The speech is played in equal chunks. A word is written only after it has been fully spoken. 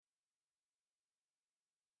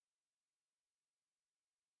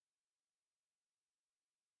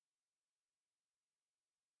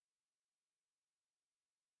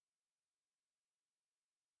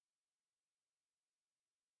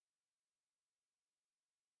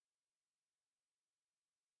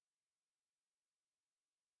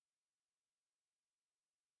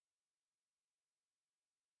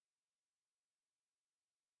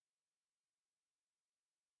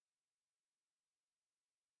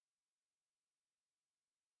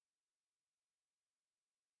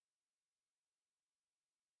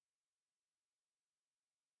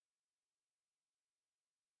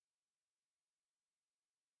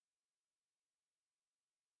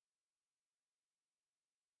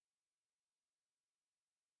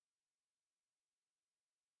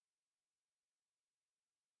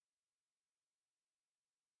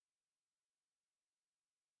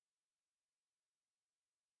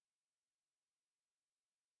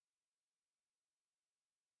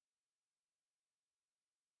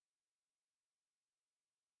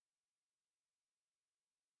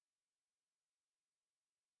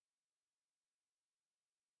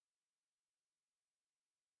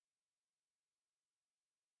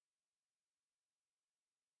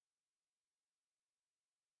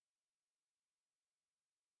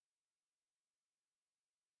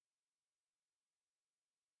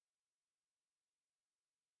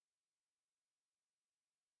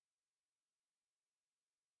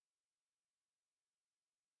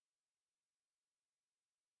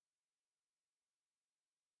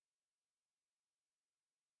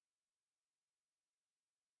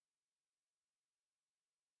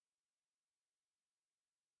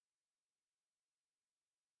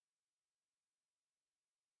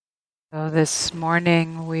So this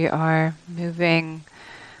morning we are moving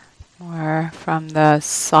more from the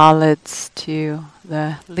solids to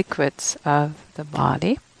the liquids of the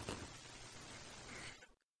body.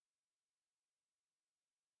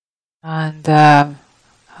 And the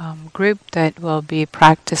group that we'll be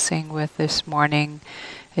practicing with this morning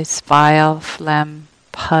is bile, phlegm,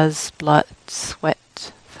 pus, blood,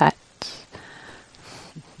 sweat, fat.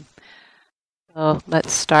 So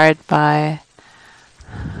let's start by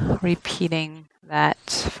repeating that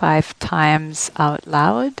 5 times out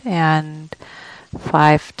loud and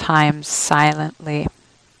 5 times silently.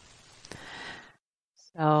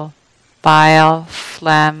 So, bile,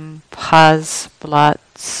 phlegm, pus, blood,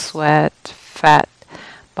 sweat, fat.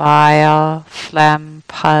 Bile, phlegm,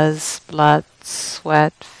 pus, blood,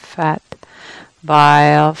 sweat, fat.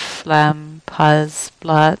 Bile, phlegm, pus,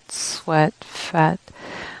 blood, sweat, fat.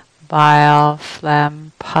 Bile,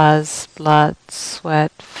 phlegm, pus, blood,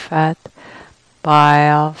 sweat, fat.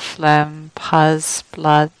 Bile, phlegm, pus,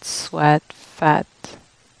 blood, sweat, fat.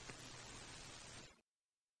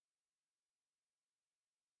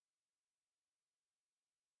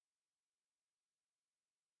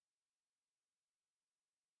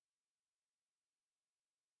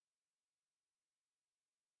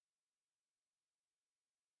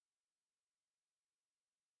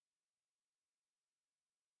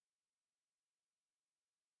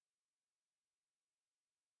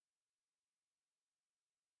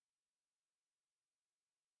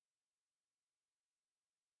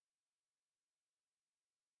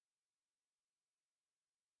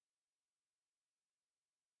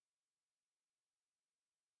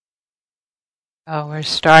 So we're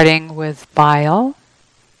starting with bile.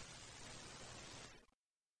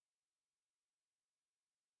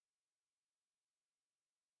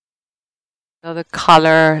 So the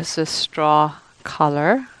color is a straw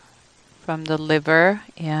color from the liver,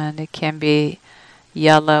 and it can be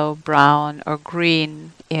yellow, brown, or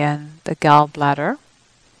green in the gallbladder.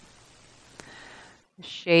 The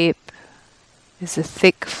shape is a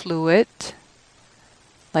thick fluid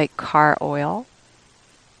like car oil.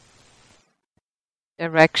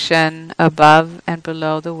 Direction above and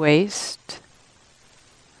below the waist.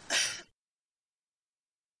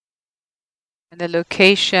 And the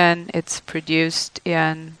location, it's produced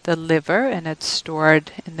in the liver and it's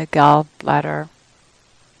stored in the gallbladder.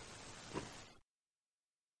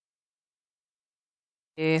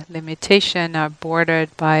 The limitation are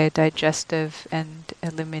bordered by digestive and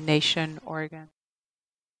elimination organs.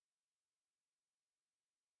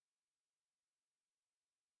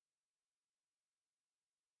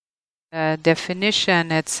 The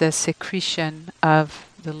definition, it's a secretion of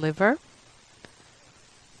the liver.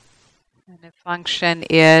 And the function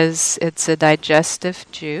is it's a digestive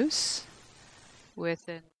juice with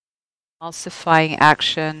an emulsifying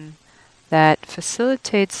action that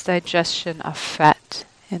facilitates digestion of fat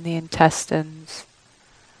in the intestines.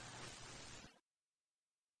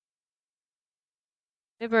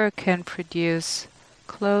 Liver can produce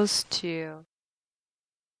close to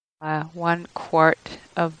 1 quart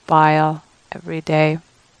of bile every day.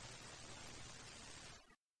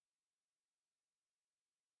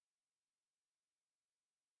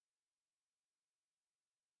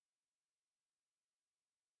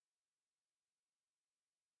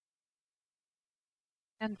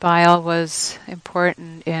 And bile was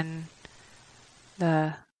important in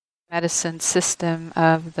the medicine system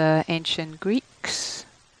of the ancient Greeks.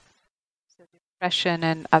 So depression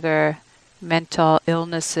and other mental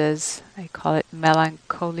illnesses, I call it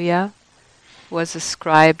melancholia, was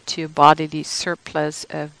ascribed to bodily surplus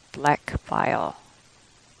of black bile.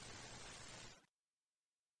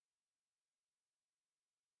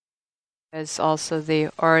 Is also the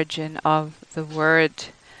origin of the word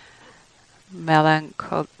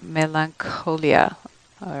melancholia,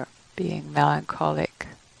 or being melancholic.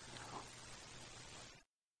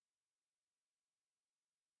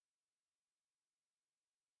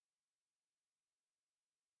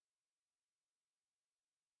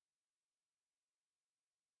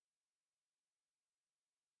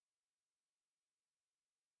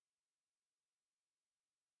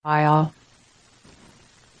 Bile.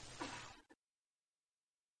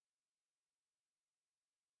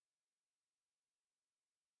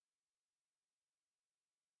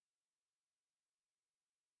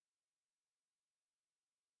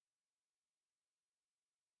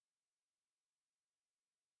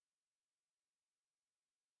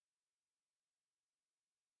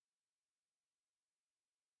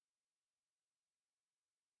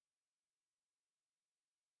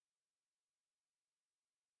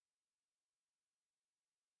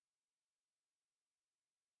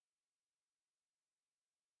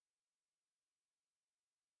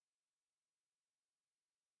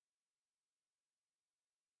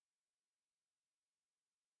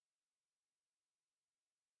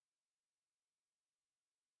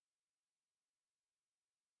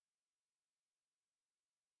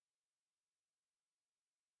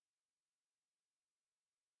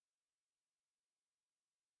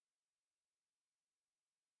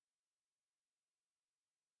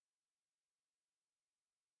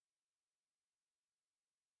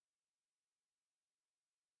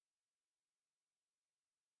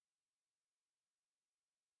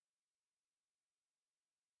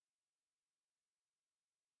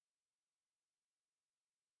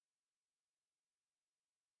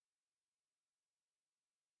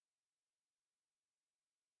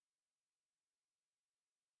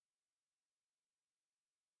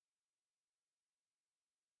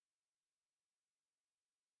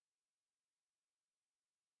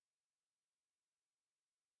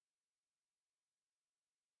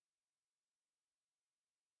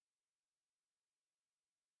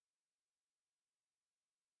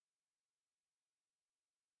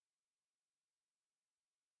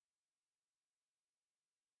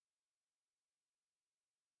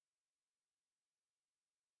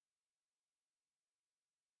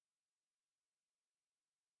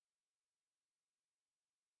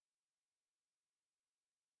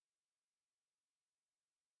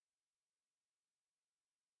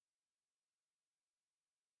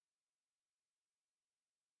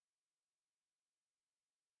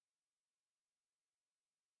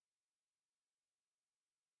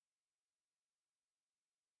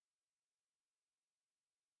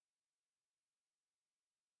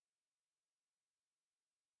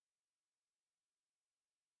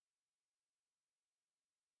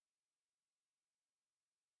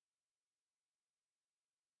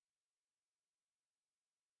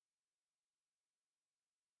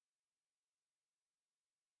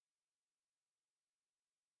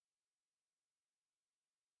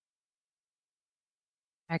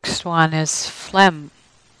 Next one is phlegm.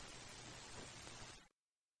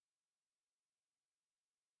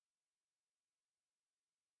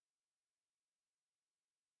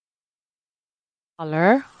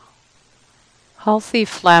 Color. Healthy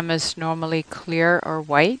phlegm is normally clear or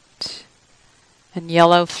white, and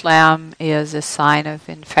yellow phlegm is a sign of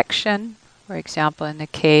infection, for example, in the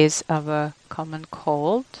case of a common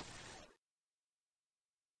cold.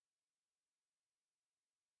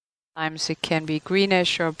 Sometimes it can be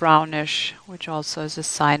greenish or brownish, which also is a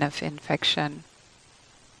sign of infection.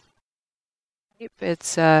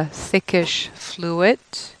 It's a thickish fluid,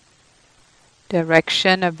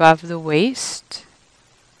 direction above the waist,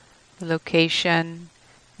 the location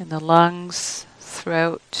in the lungs,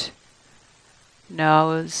 throat,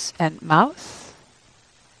 nose, and mouth.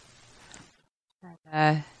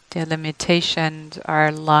 The delimitations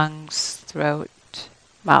are lungs, throat,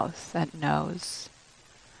 mouth, and nose.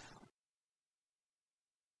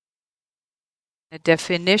 The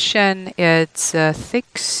definition, it's a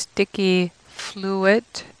thick, sticky fluid,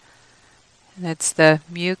 and it's the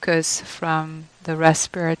mucus from the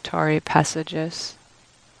respiratory passages.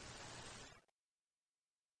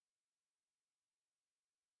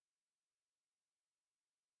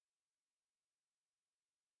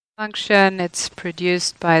 Function, it's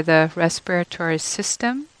produced by the respiratory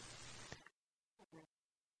system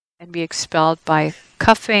and be expelled by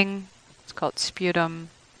coughing. It's called sputum.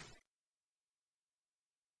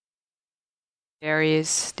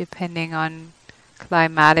 Varies depending on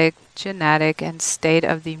climatic, genetic, and state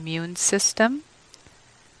of the immune system.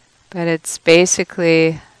 But it's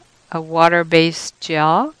basically a water-based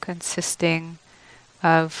gel consisting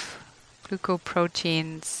of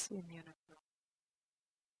glucoproteins,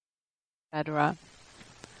 etc.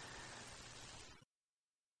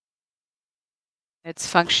 Its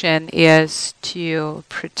function is to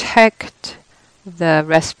protect the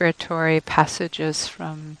respiratory passages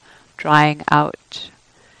from drying out.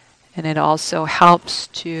 And it also helps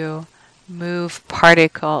to move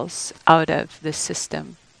particles out of the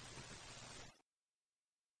system.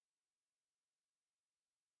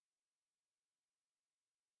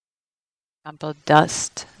 For example,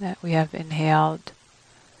 dust that we have inhaled.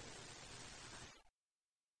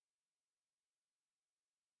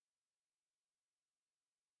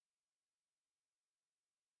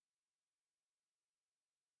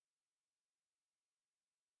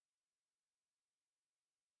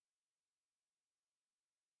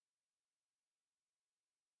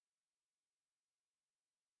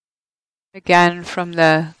 Again, from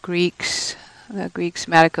the Greeks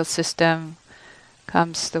medical system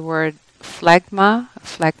comes the word phlegma,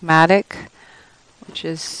 phlegmatic, which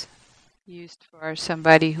is used for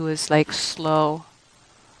somebody who is like slow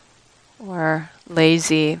or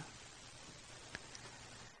lazy.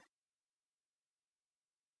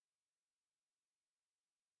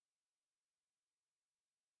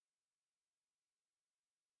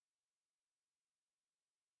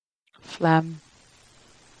 Phlegm.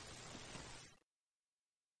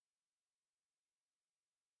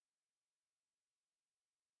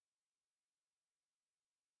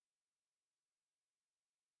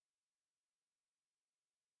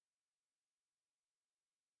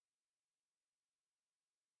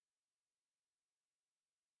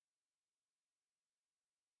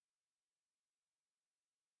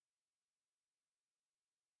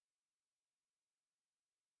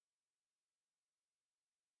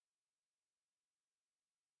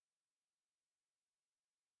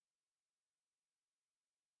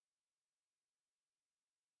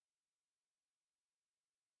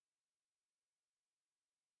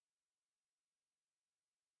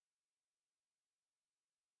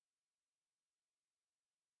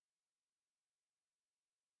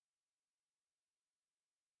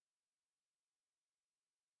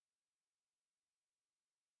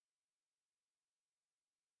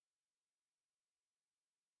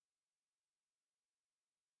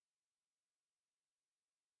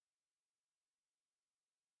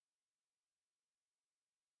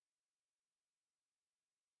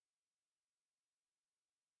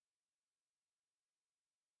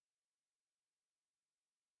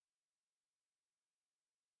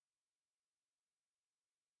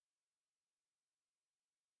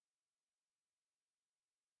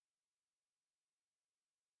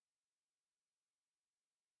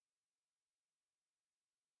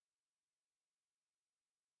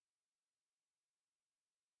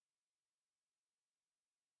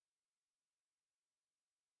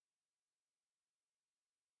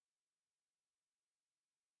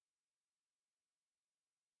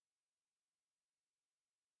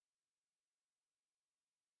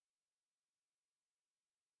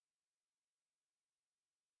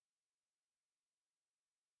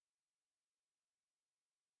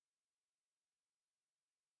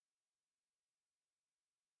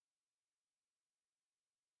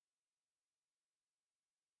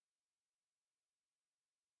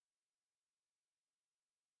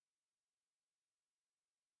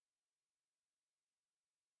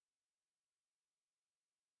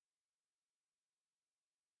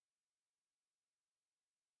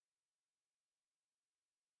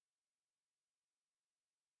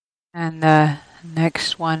 And the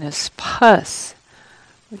next one is pus,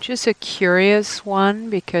 which is a curious one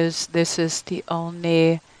because this is the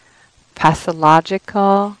only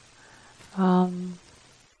pathological um,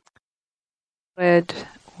 fluid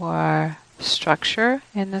or structure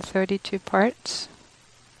in the 32 parts.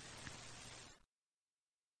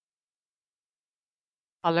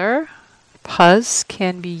 Color, pus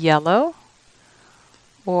can be yellow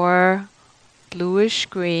or bluish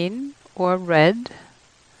green or red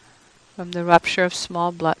from the rupture of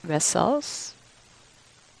small blood vessels.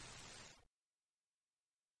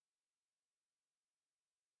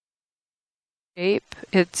 Shape,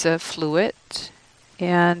 it's a fluid,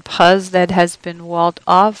 and pus that has been walled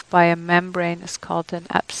off by a membrane is called an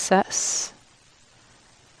abscess.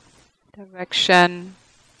 Direction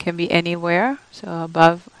can be anywhere, so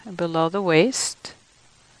above and below the waist.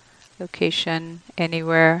 Location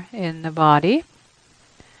anywhere in the body.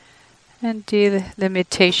 And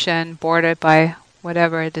delimitation bordered by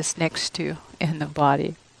whatever it is next to in the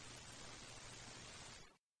body.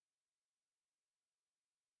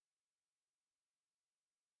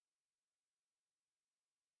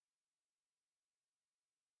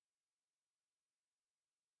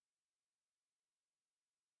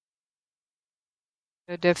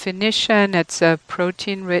 The definition, it's a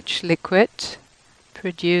protein-rich liquid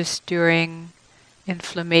produced during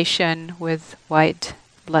inflammation with white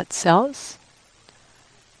blood cells,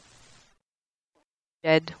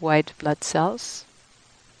 dead white blood cells,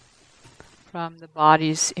 from the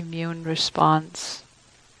body's immune response.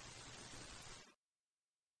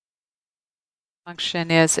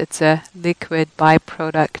 Function is it's a liquid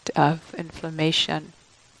byproduct of inflammation.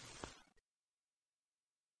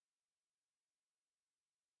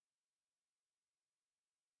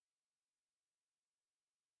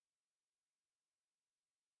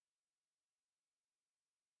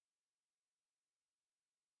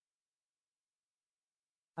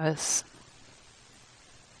 Us.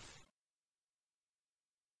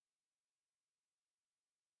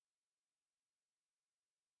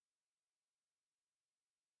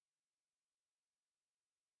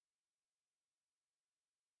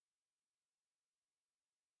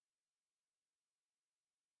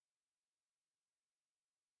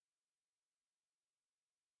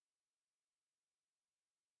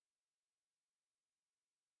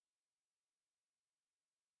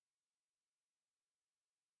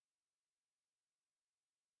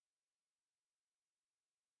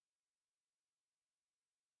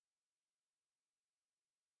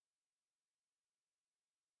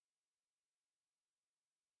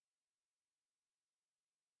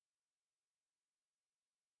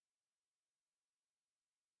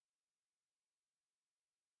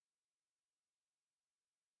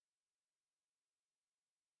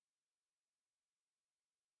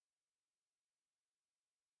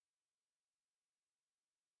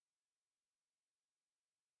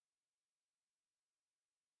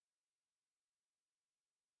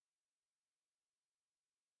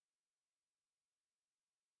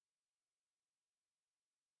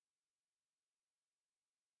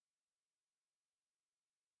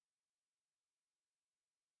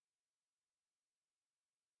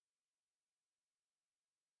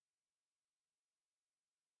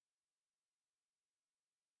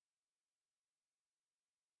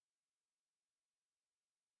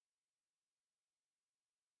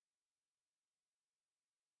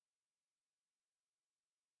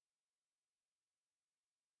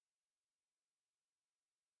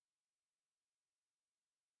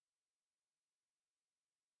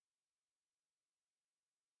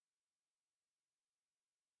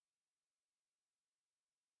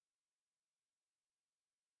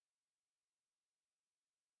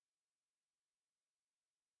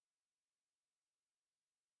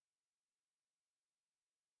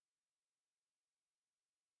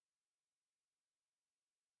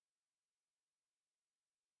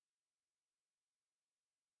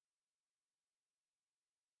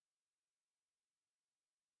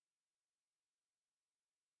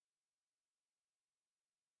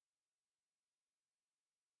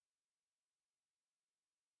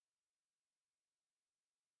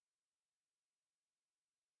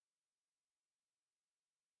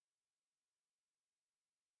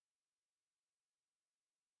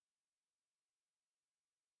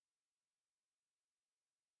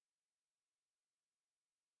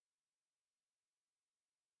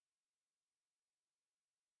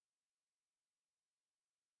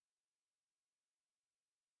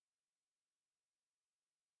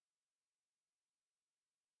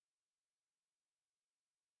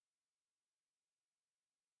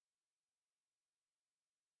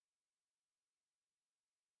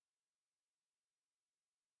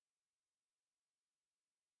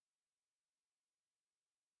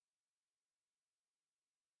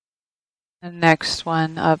 The next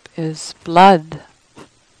one up is blood.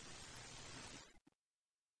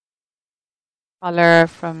 Color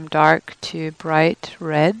from dark to bright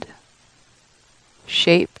red.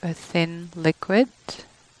 Shape a thin liquid.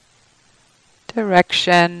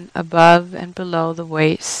 Direction above and below the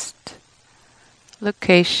waist.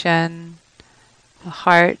 Location, the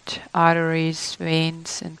heart, arteries,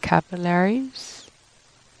 veins, and capillaries.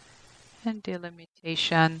 And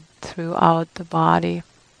delimitation throughout the body.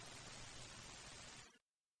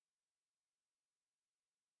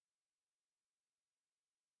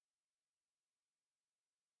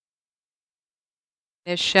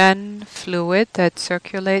 Ignition, fluid that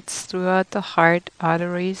circulates throughout the heart,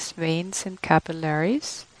 arteries, veins, and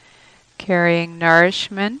capillaries, carrying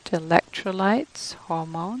nourishment, electrolytes,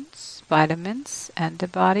 hormones, vitamins,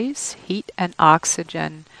 antibodies, heat, and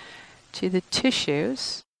oxygen to the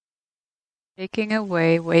tissues, taking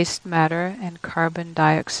away waste matter and carbon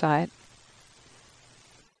dioxide.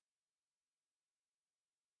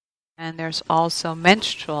 And there's also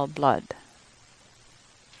menstrual blood.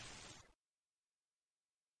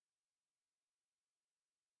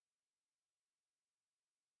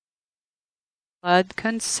 Blood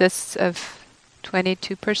consists of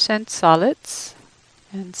 22% solids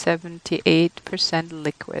and 78%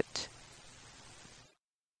 liquid.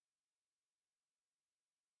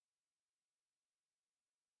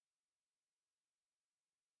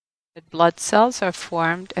 Red blood cells are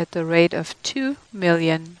formed at the rate of 2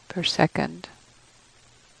 million per second.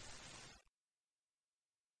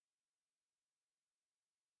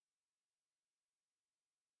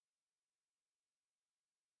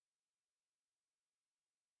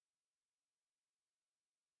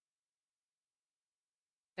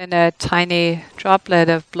 In a tiny droplet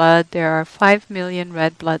of blood, there are 5 million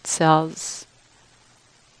red blood cells,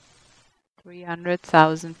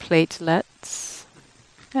 300,000 platelets,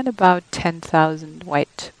 and about 10,000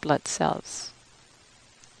 white blood cells.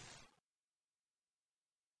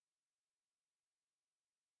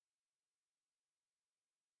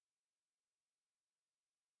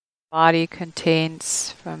 Body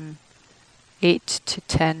contains from 8 to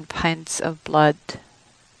 10 pints of blood.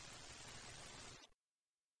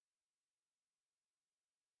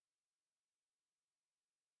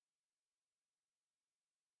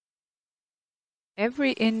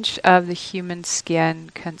 Every inch of the human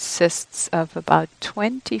skin consists of about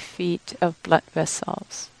 20 feet of blood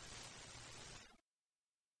vessels.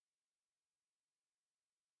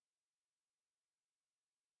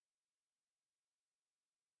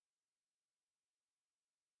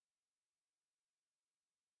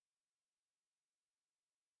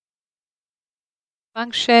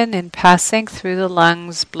 Function in passing through the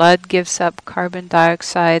lungs, blood gives up carbon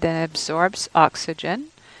dioxide and absorbs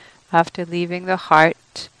oxygen. After leaving the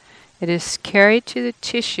heart, it is carried to the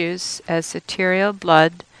tissues as arterial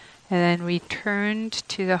blood and then returned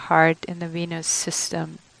to the heart in the venous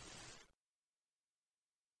system.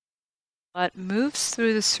 Blood moves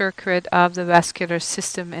through the circuit of the vascular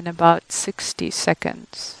system in about 60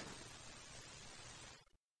 seconds.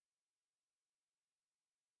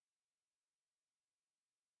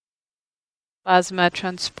 Plasma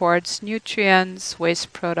transports nutrients,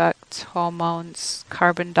 waste products, hormones,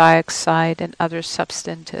 carbon dioxide, and other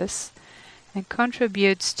substances, and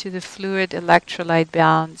contributes to the fluid electrolyte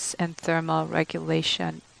balance and thermal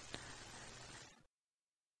regulation.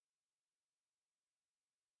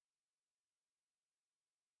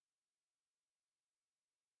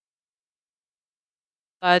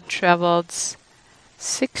 Blood travels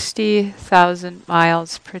 60,000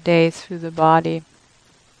 miles per day through the body.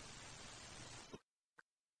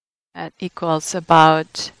 That equals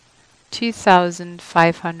about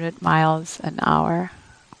 2,500 miles an hour.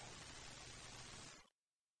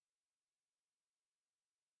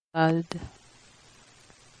 Blood.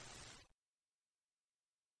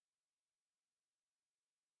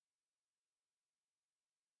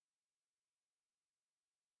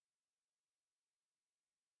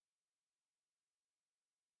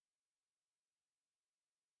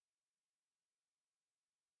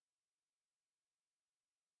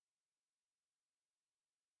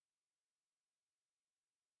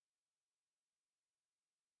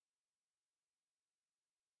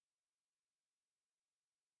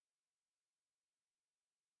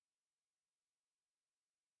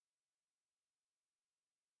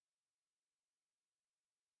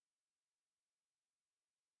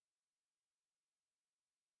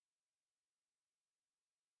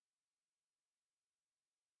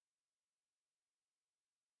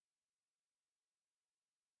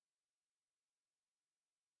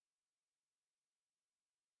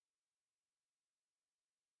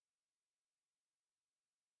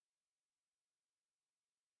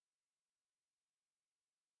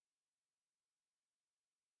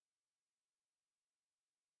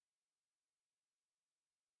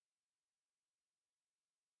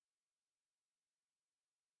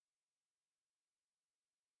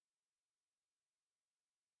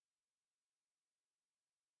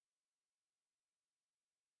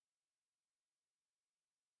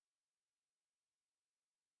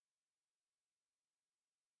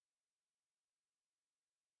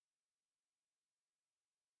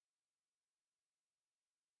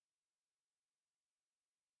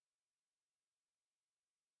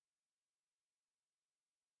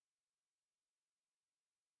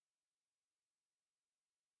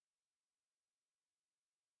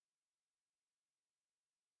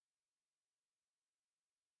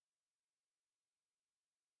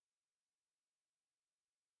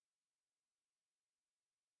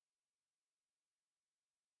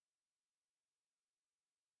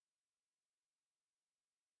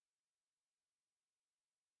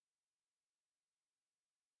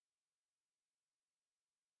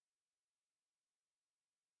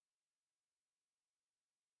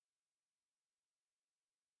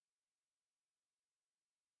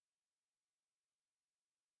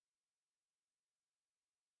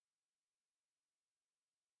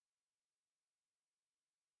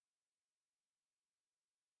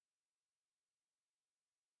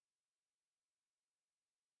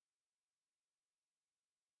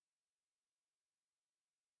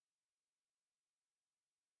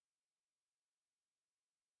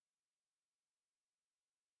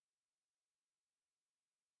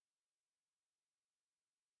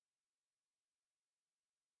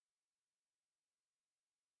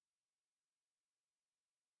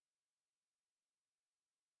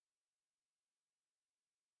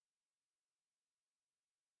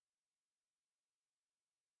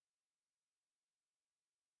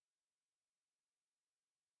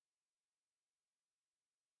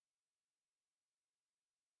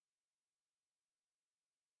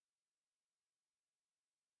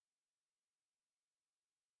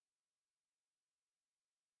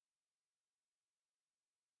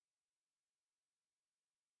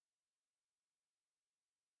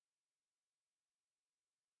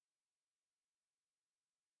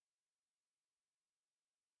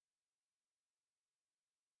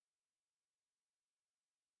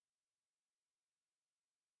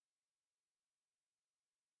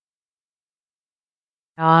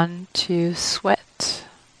 on to sweat.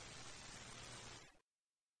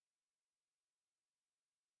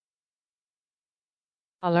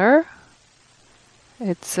 Color.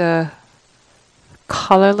 It's a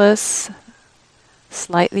colorless,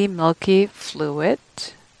 slightly milky fluid.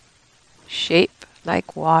 Shape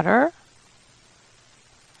like water.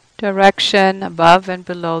 Direction above and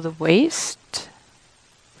below the waist.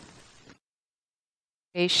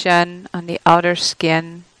 Location on the outer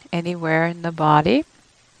skin, anywhere in the body.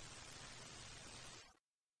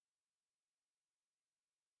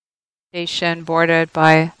 Location bordered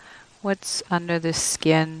by what's under the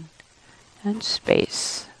skin and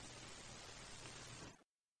space.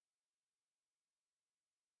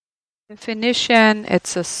 Definition: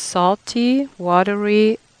 it's a salty,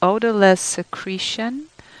 watery, odorless secretion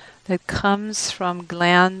that comes from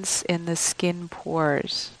glands in the skin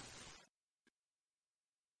pores.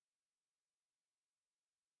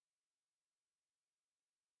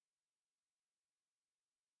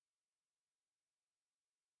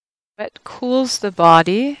 It cools the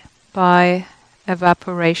body by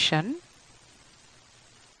evaporation.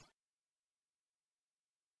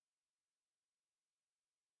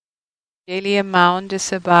 Daily amount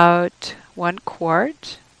is about 1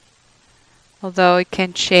 quart, although it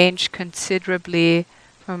can change considerably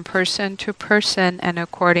from person to person and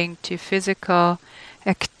according to physical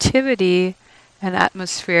activity and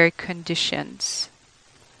atmospheric conditions.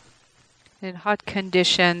 In hot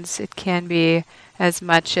conditions, it can be as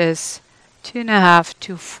much as 2.5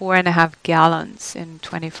 to 4.5 gallons in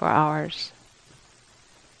 24 hours.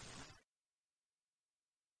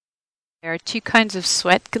 There are 2 kinds of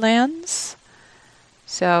sweat glands.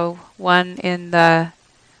 So one in the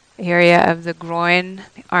area of the groin,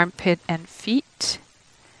 the armpit, and feet.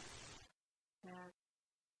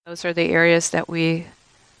 Those are the areas that we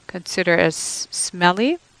consider as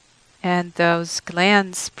smelly. And those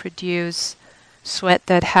glands produce sweat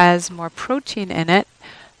that has more protein in it,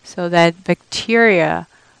 so that bacteria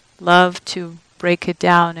love to break it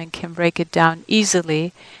down and can break it down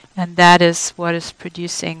easily, and that is what is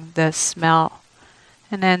producing the smell.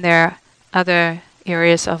 And then there are other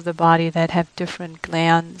areas of the body that have different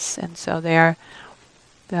glands, and so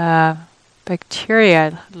the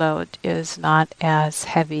bacteria load is not as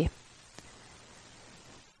heavy.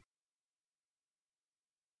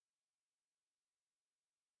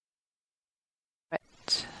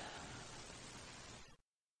 Right.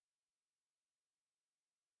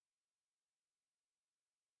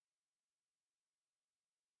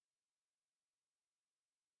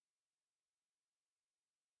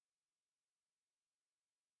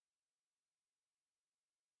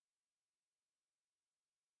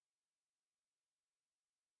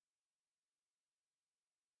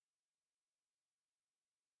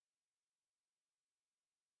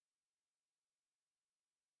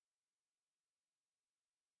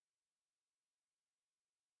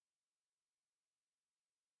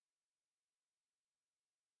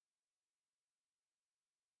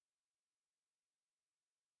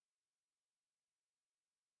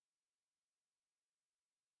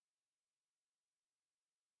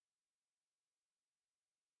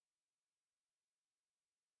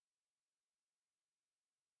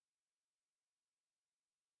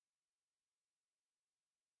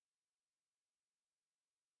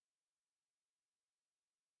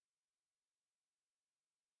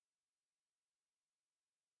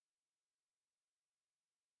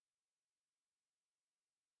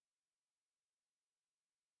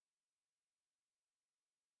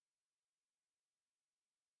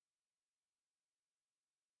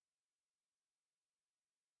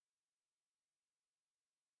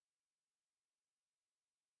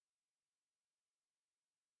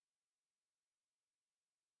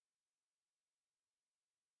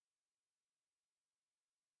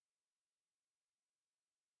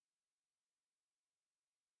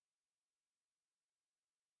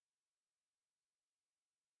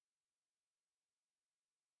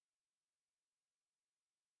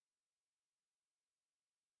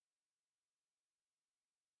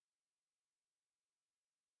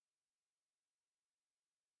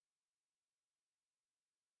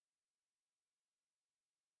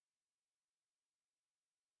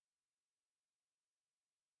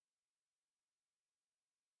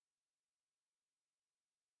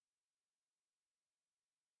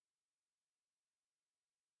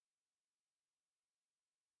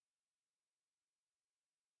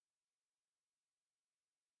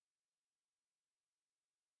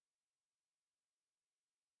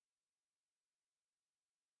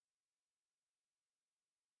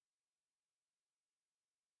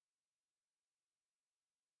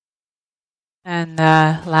 And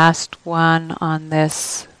the last one on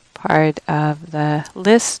this part of the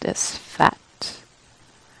list is fat.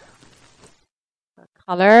 The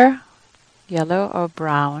color, yellow or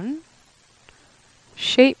brown.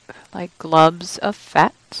 Shape, like globs of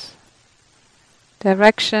fat.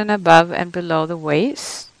 Direction, above and below the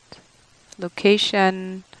waist.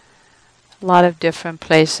 Location, a lot of different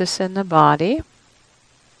places in the body.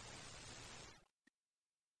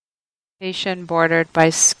 Location bordered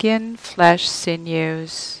by skin, flesh,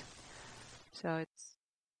 sinews. So it's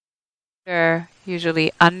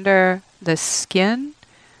usually under the skin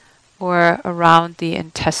or around the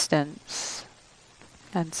intestines,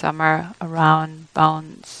 and some are around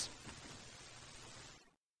bones.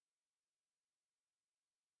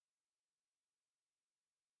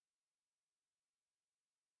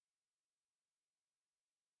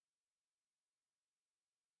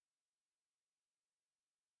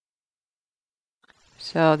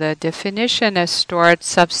 So the definition is stored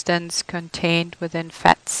substance contained within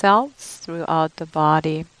fat cells throughout the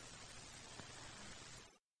body.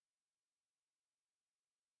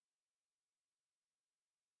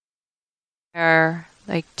 There are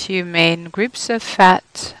like two main groups of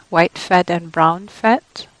fat, white fat and brown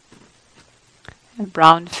fat. And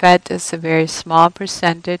brown fat is a very small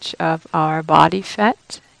percentage of our body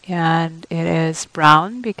fat, and it is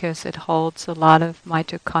brown because it holds a lot of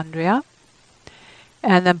mitochondria.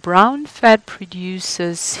 And the brown fat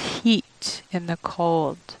produces heat in the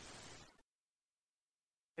cold.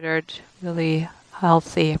 Considered really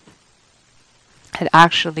healthy. It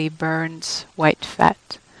actually burns white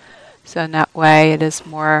fat. So in that way it is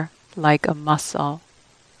more like a muscle.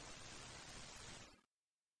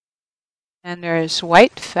 And there is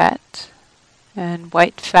white fat. And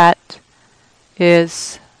white fat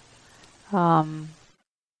is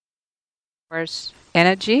course,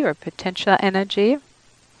 energy or potential energy.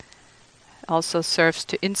 Also serves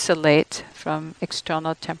to insulate from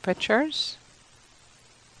external temperatures.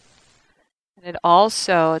 And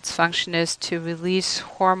its function is to release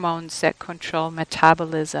hormones that control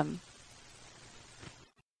metabolism.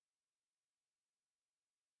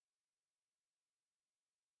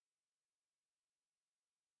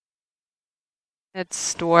 It's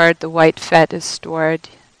stored, the white fat is stored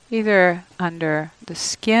either under the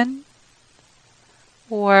skin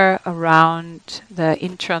or around the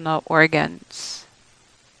internal organs.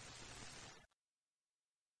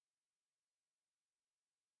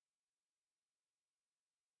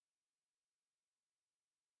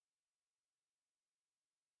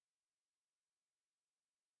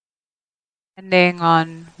 Depending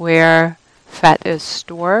on where fat is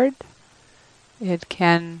stored, it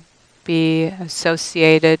can be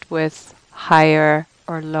associated with higher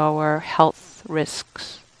or lower health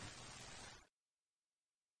risks.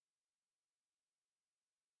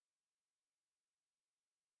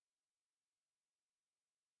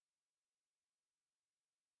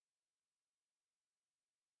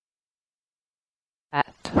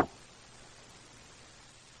 Fat.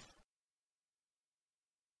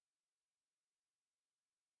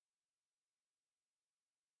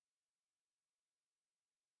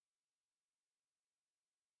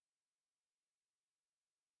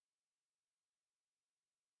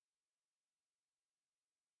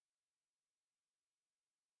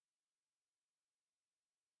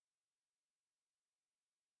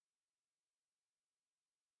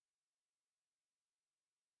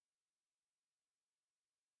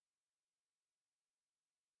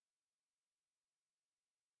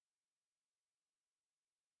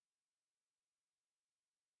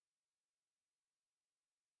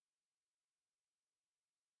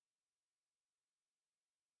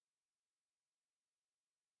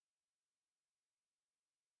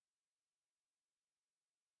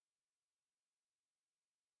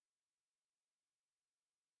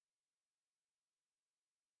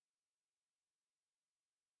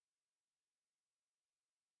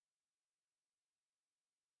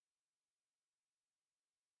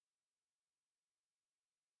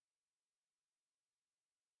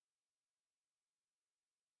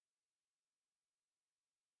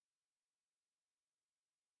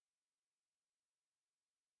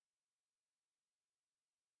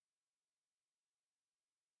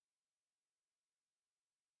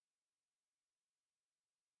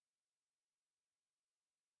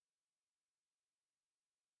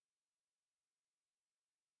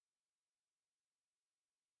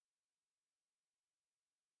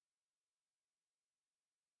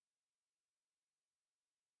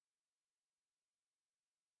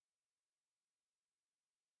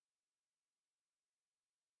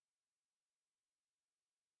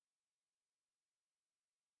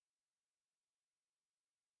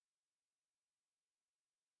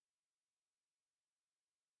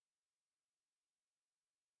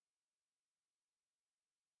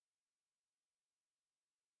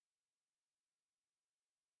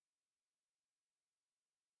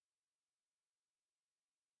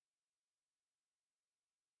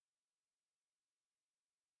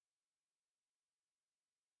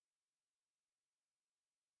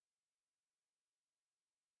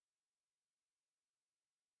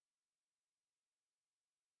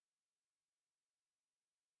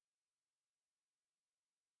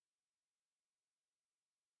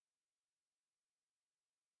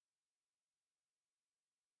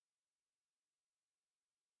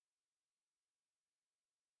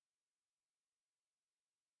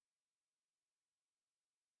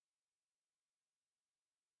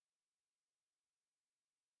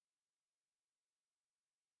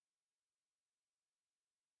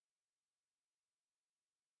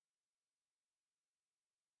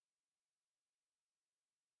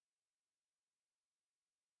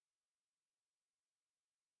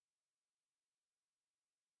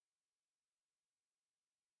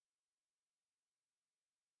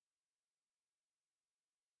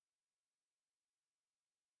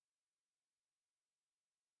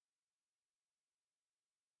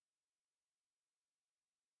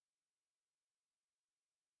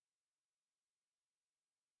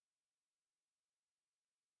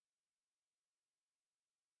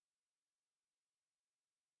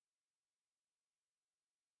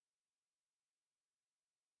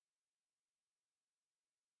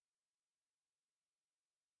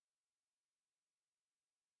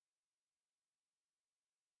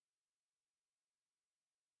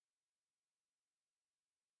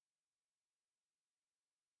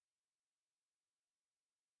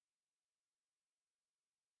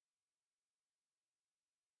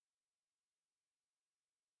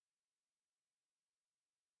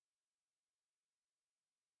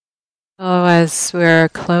 So, as we're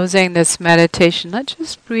closing this meditation, let's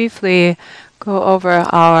just briefly go over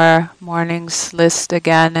our morning's list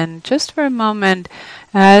again. And just for a moment,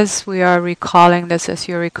 as we are recalling this, as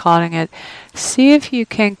you're recalling it, see if you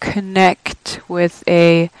can connect with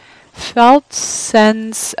a felt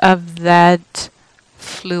sense of that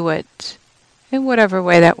fluid in whatever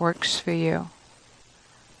way that works for you.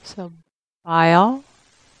 So, bile,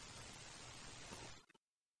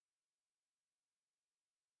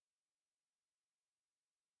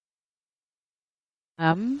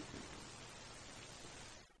 phlegm,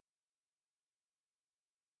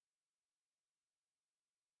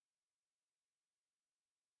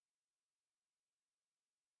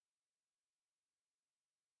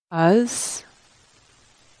 pus,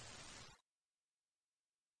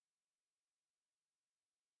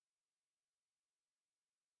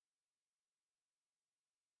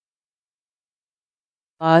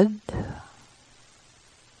 blood,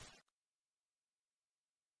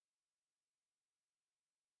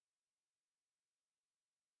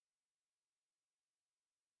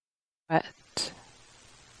 sweat,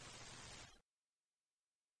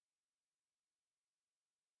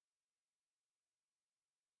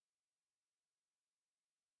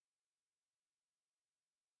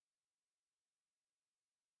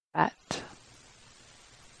 fat.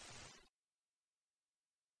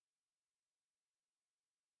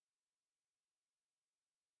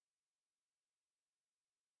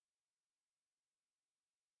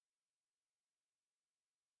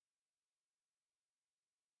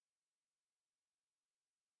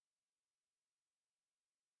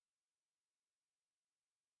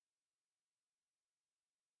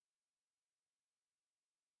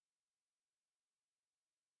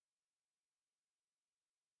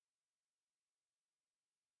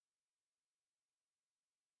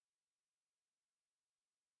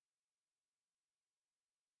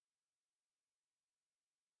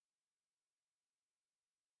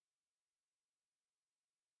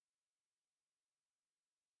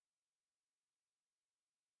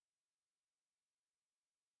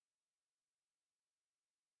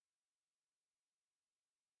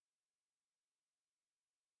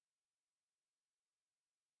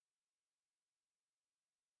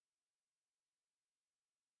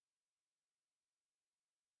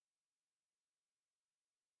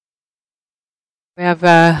 We have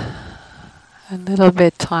a little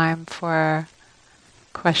bit time for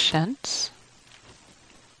questions.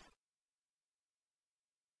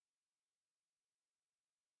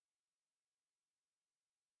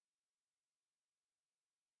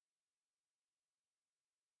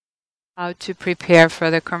 How to prepare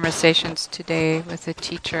for the conversations today with the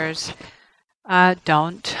teachers.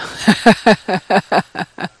 Don't.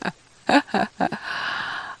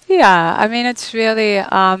 Yeah, I mean, it's really,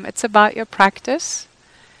 it's about your practice.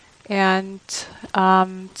 And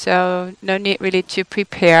so no need really to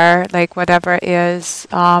prepare, like whatever is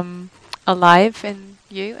alive in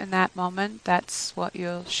you in that moment, that's what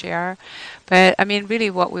you'll share. But I mean, really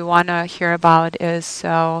what we want to hear about is,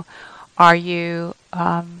 so are you,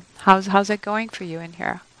 how's it going for you in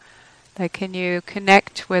here? Like, can you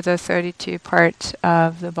connect with a 32 part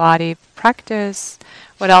of the body practice?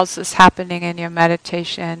 What else is happening in your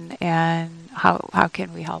meditation, and how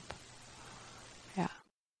can we help? Yeah.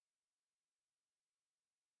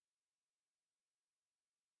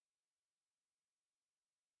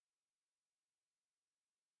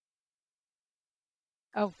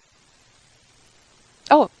 Oh,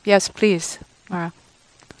 oh, yes, please, Mara.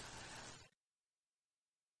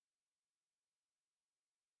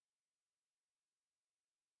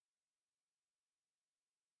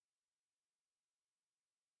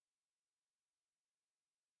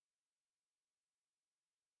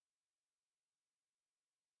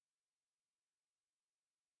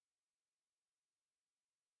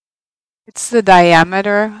 It's the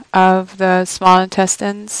diameter of the small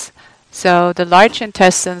intestines. So the large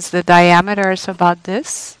intestines, the diameter is about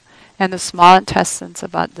this, and the small intestines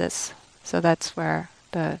about this. So that's where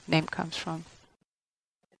the name comes from.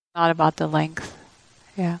 Not about the length.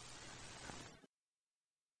 Yeah.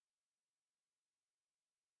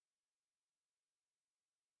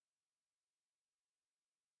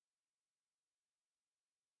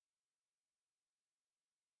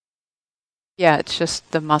 Yeah, it's just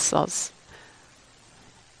the muscles.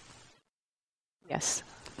 Yes.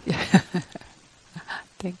 Yeah.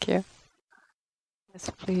 Thank you. Yes,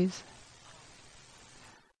 please.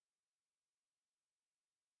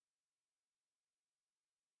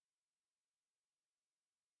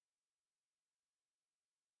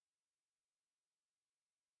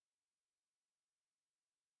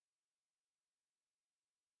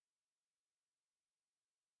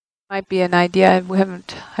 Might be an idea. We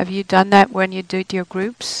haven't. Have you done that when you did your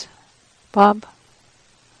groups, Bob?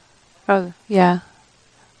 Oh, yeah.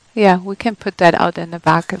 Yeah, we can put that out in the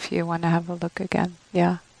back if you want to have a look again.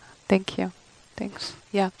 Yeah. Thank you. Thanks.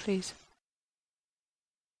 Yeah, please.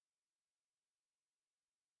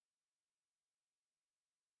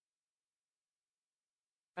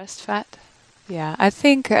 Breast fat? Yeah, I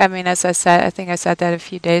think, I mean, as I said, I think I said that a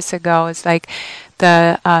few days ago, it's like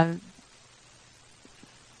the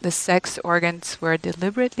the sex organs were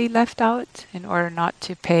deliberately left out in order not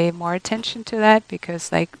to pay more attention to that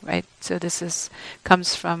because like right so this is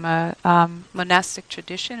comes from a monastic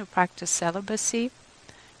tradition who practice celibacy,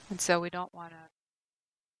 and so we don't want to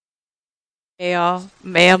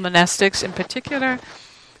male monastics in particular,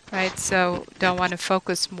 right? So don't want to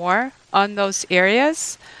focus more on those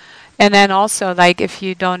areas. And then also like if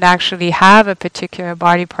you don't actually have a particular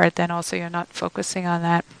body part, then also you're not focusing on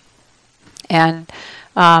that. And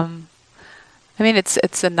I mean,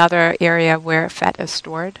 it's another area where fat is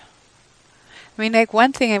stored. I mean, like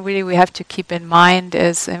one thing that really we have to keep in mind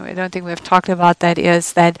is, and I don't think we've talked about that,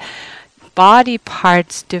 is that body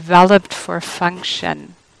parts developed for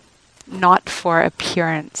function, not for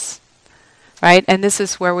appearance, right? And this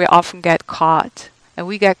is where we often get caught, and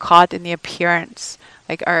we get caught in the appearance,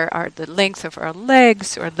 like our the length of our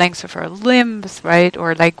legs or length of our limbs, right?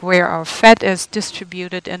 Or like where our fat is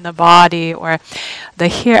distributed in the body, or the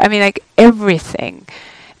hair. I mean, like everything.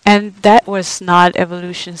 And that was not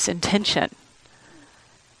evolution's intention.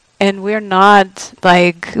 And we're not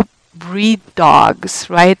like breed dogs,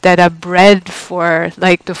 right? That are bred for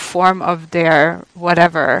like the form of their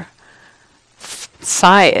whatever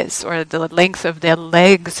size or the length of their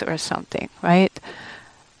legs or something, right?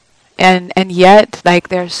 And yet, like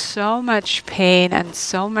there's so much pain and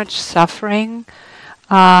so much suffering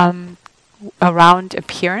um, around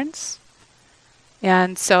appearance.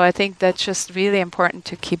 And so I think that's just really important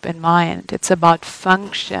to keep in mind. It's about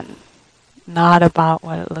function, not about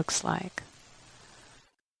what it looks like.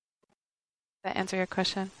 That answer your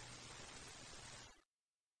question?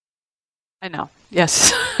 I know.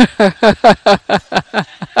 Yes.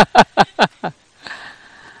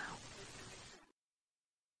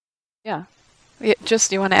 Yeah. Just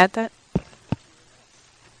do you want to add that?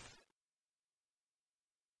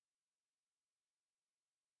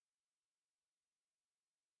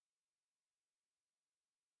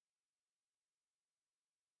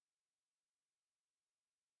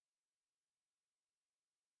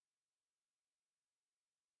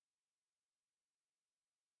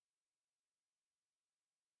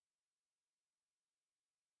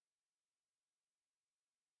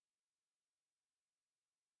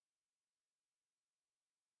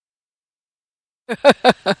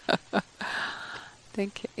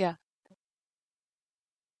 Thank you. Yeah.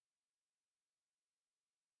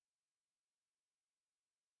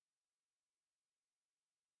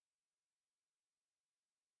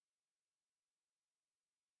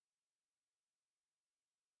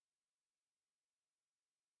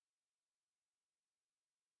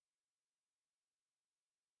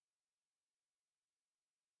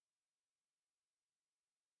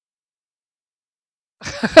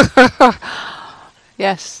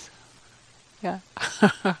 Yes. Yeah.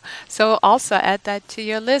 So also add that to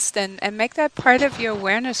your list and make that part of your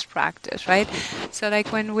awareness practice, right? So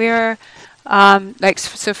like when we're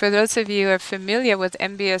so for those of you who are familiar with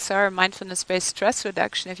MBSR, mindfulness-based stress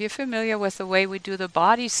reduction, if you're familiar with the way we do the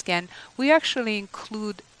body scan, we actually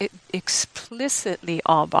include explicitly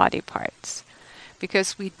all body parts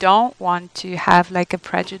because we don't want to have like a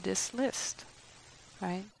prejudice list,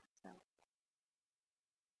 right?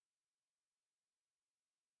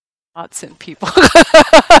 Lots of people.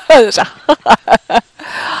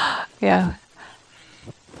 Yeah.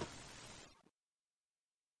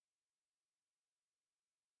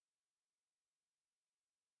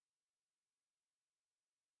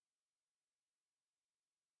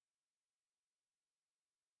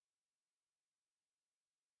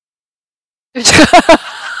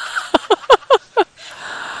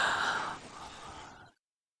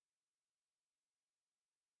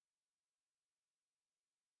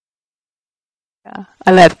 Yeah.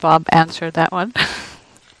 I let Bob answer that one.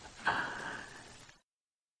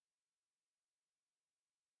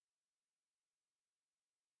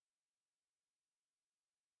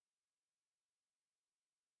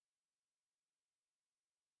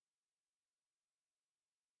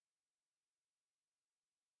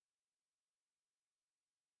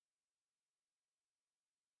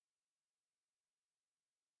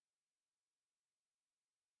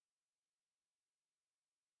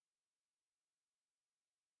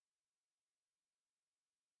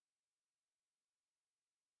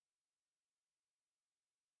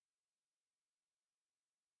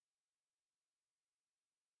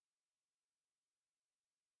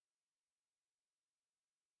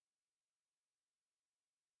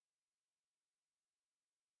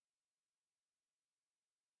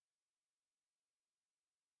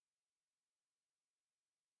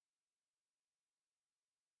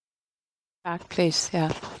 Back, please.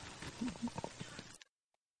 Yeah.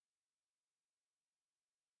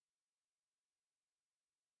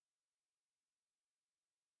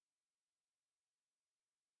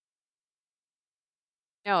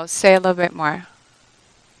 No, say a little bit more.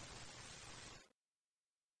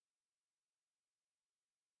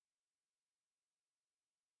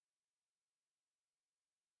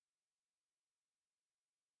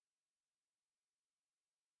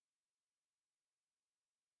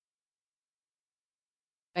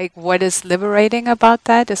 Like, what is liberating about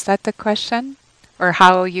that? Is that the question? Or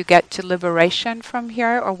how you get to liberation from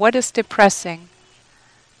here? Or what is depressing?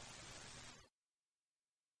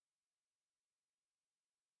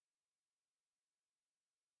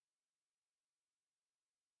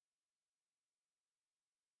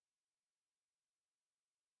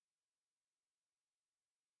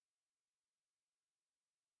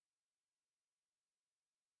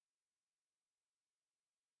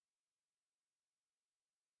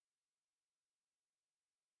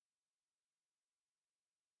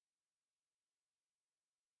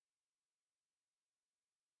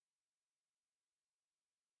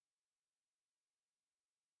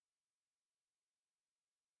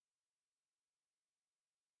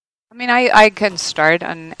 I mean, I can start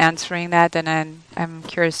on answering that, and then I'm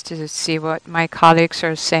curious to see what my colleagues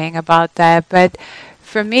are saying about that. But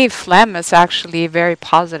for me, phlegm is actually very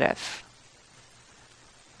positive,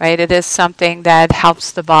 right? It is something that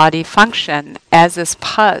helps the body function, as is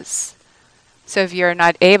pus. So if your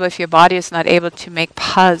body is not able to make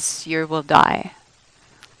pus, you will die,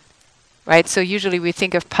 right? So usually we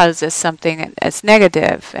think of pus as something as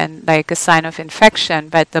negative and like a sign of infection,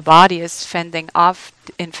 but the body is fending off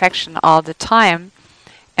infection all the time,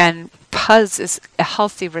 and pus is a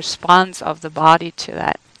healthy response of the body to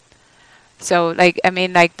that. So like I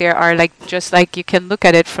mean like there are like just like you can look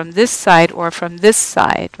at it from this side or from this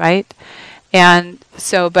side, right? And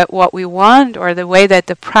so but what we want or the way that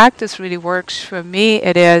the practice really works for me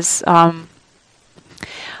it is I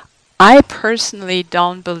personally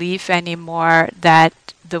don't believe anymore that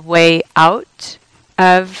the way out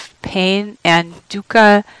of pain and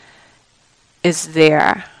dukkha is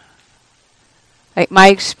there. Like my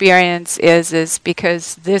experience is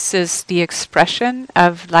because this is the expression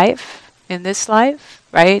of life in this life,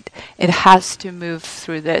 right? It has to move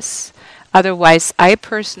through this. Otherwise, I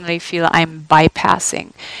personally feel I'm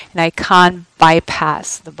bypassing, and I can't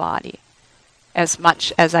bypass the body as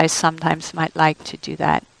much as I sometimes might like to do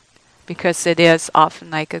that, because it is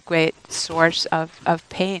often like a great source of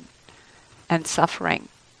pain and suffering.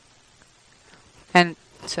 And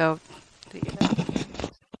so,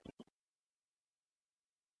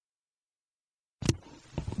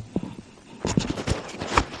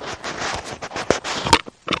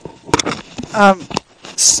 Um,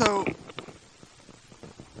 so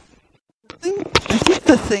I think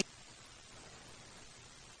the thing,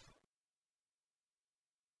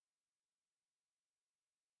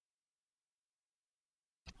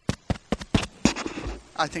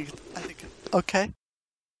 I think, okay,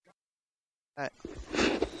 all right,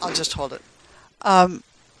 I'll just hold it. Um,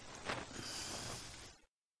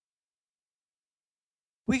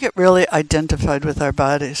 we get really identified with our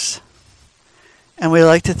bodies, and we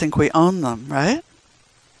like to think we own them, right?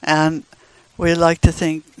 And we like to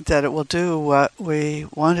think that it will do what we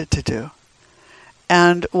want it to do.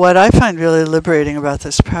 And what I find really liberating about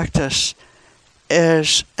this practice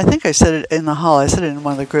is, I think I said it in the hall, I said it in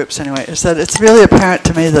one of the groups anyway, is that it's really apparent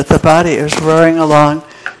to me that the body is roaring along,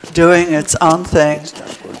 doing its own thing,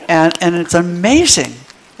 and it's amazing,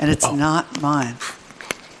 and it's not mine.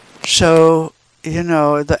 So,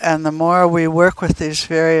 and the more we work with these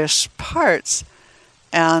various parts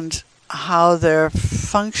and how they're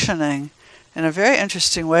functioning in a very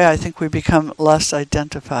interesting way, I think we become less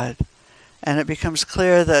identified. And it becomes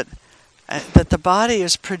clear that the body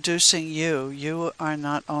is producing you. You are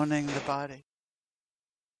not owning the body.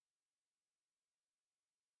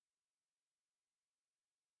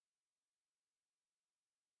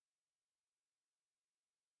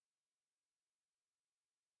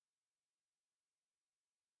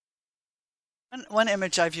 One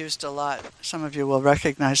image I've used a lot, some of you will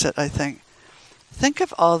recognize it, I think. Think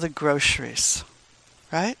of all the groceries,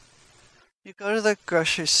 right? You go to the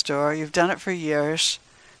grocery store, you've done it for years,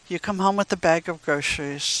 you come home with a bag of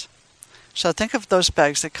groceries. So think of those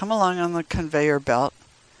bags that come along on the conveyor belt,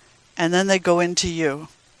 and then they go into you,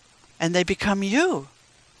 and they become you.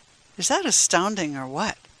 Is that astounding or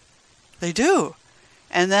what? They do.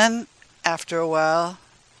 And then after a while,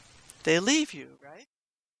 they leave you, right?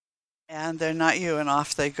 And they're not you, and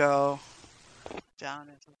off they go down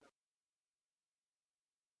into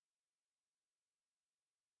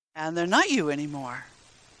and they're not you anymore.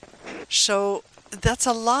 So that's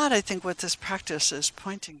a lot, I think, what this practice is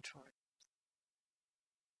pointing toward.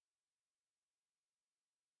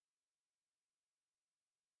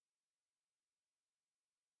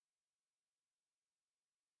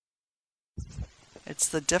 It's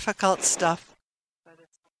the difficult stuff.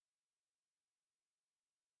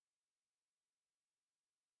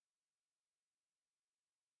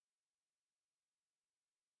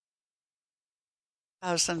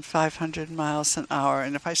 1,500 miles an hour.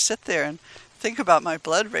 And if I sit there and think about my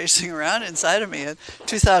blood racing around inside of me at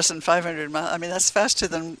 2,500 miles, I mean, that's faster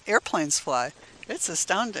than airplanes fly. It's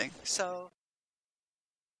astounding. So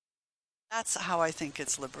that's how I think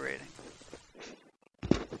it's liberating.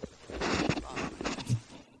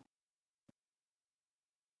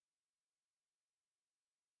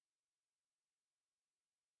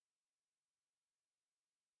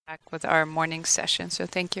 Back with our morning session. So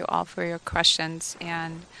thank you all for your questions.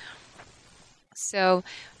 And so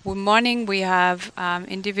morning we have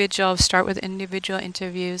start with individual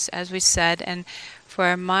interviews, as we said. And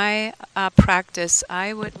for my practice,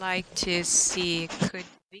 I would like to see, could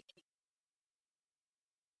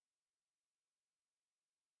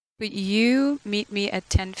you meet me at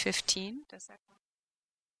 10:15? Does that work?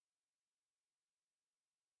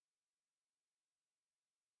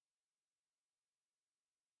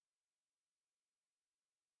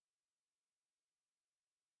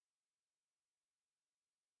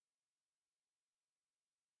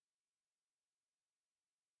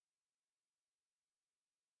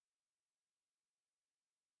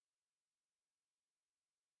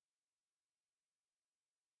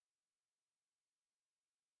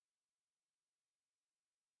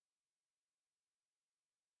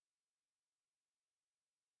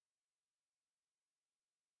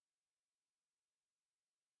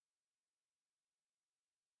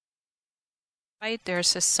 Right,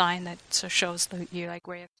 there's a sign that shows you like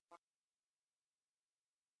where you have to walk.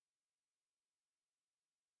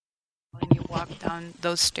 When you walk down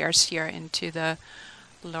those stairs here into the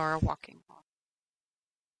lower walking hall.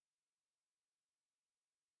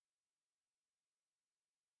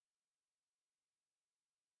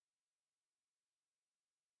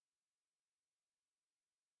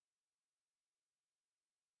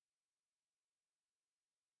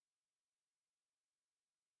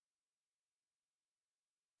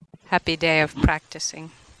 Happy day of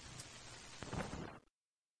practicing.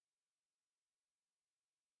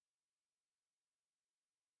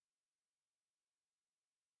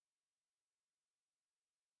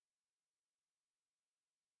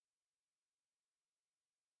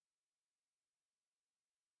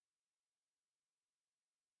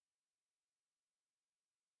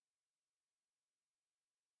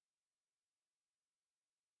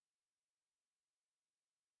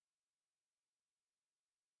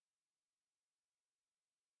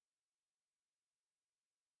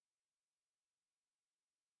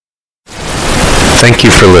 Thank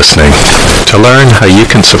you for listening. To learn how you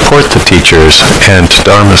can support the teachers and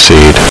Dharma Seed,